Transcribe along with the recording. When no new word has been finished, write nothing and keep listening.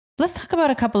let's talk about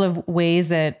a couple of ways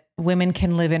that women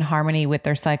can live in harmony with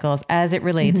their cycles as it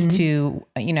relates to,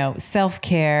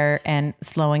 self-care and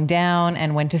slowing down,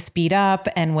 and when to speed up,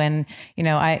 and when,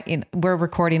 we're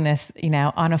recording this,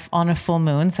 on a full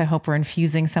moon. So I hope we're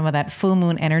infusing some of that full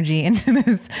moon energy into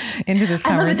this conversation.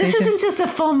 I love it. This isn't just a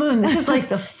full moon. This is like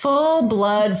the full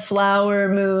blood flower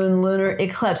moon lunar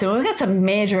eclipse. And we've got some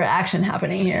major action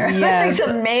happening here. Yes.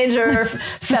 Some major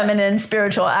feminine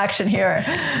spiritual action here.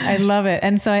 I love it.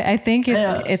 And so I think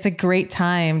it's a great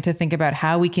time to think about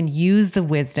how we can use the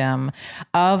wisdom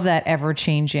of that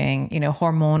ever-changing,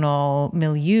 hormonal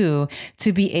milieu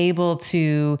to be able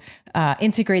to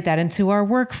integrate that into our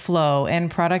workflow and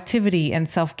productivity and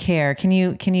self-care. Can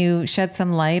you shed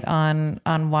some light on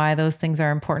why those things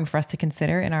are important for us to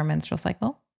consider in our menstrual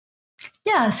cycle?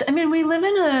 Yes. I mean, we live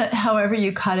in a, however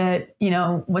you cut it,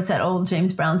 what's that old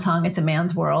James Brown song? It's a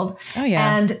man's world. Oh,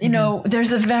 yeah. And,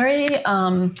 there's a very,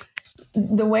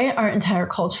 the way our entire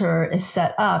culture is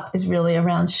set up is really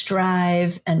around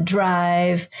strive and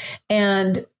drive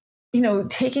and,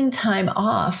 taking time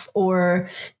off or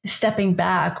stepping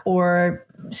back or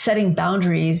setting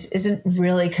boundaries isn't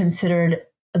really considered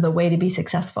the way to be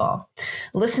successful.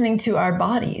 Listening to our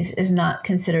bodies is not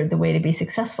considered the way to be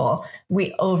successful.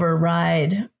 We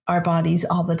override our bodies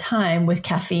all the time with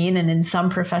caffeine and in some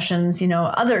professions,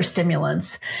 other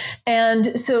stimulants.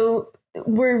 And so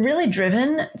we're really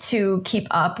driven to keep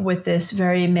up with this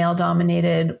very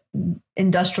male-dominated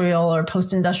industrial or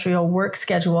post-industrial work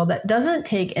schedule that doesn't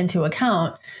take into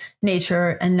account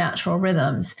nature and natural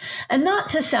rhythms. And not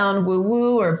to sound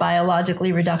woo-woo or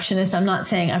biologically reductionist, I'm not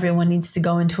saying everyone needs to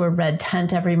go into a red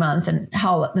tent every month and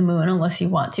howl at the moon unless you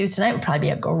want to. Tonight would probably be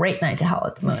a great night to howl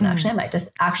at the moon. Actually, I might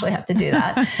just actually have to do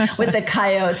that with the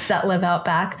coyotes that live out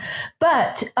back.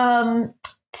 But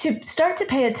to start to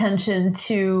pay attention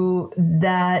to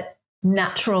that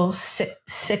natural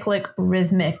cyclic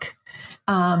rhythmic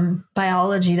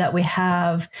biology that we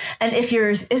have. And if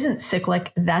yours isn't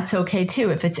cyclic, that's okay too.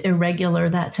 If it's irregular,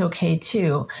 that's okay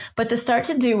too. But to start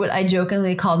to do what I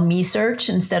jokingly call me search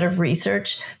instead of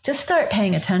research, just start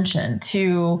paying attention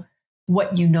to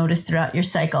what you notice throughout your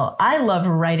cycle. I love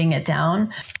writing it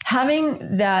down.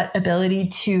 Having that ability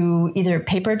to either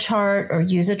paper chart or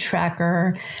use a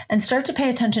tracker and start to pay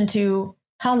attention to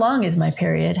how long is my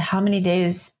period? How many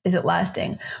days is it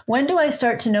lasting? When do I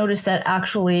start to notice that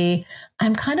actually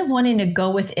I'm kind of wanting to go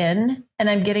within and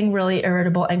I'm getting really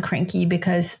irritable and cranky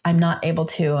because I'm not able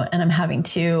to, and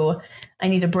I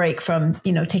need a break from,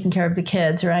 taking care of the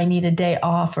kids, or I need a day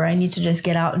off, or I need to just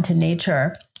get out into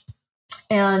nature.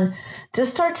 And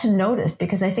just start to notice,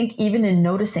 because I think even in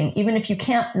noticing, even if you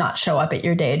can't not show up at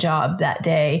your day job that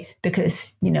day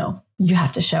because, you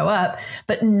have to show up,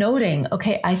 but noting,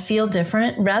 okay, I feel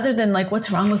different, rather than like,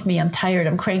 what's wrong with me? I'm tired,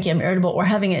 I'm cranky, I'm irritable, or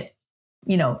having it,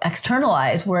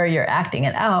 externalize where you're acting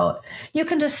it out. You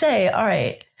can just say, all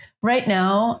right, right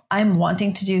now I'm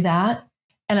wanting to do that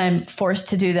and I'm forced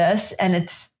to do this. And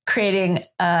it's creating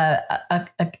a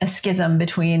schism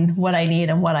between what I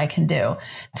need and what I can do.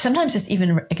 Sometimes just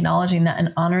even acknowledging that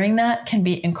and honoring that can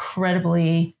be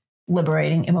incredibly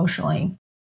liberating emotionally.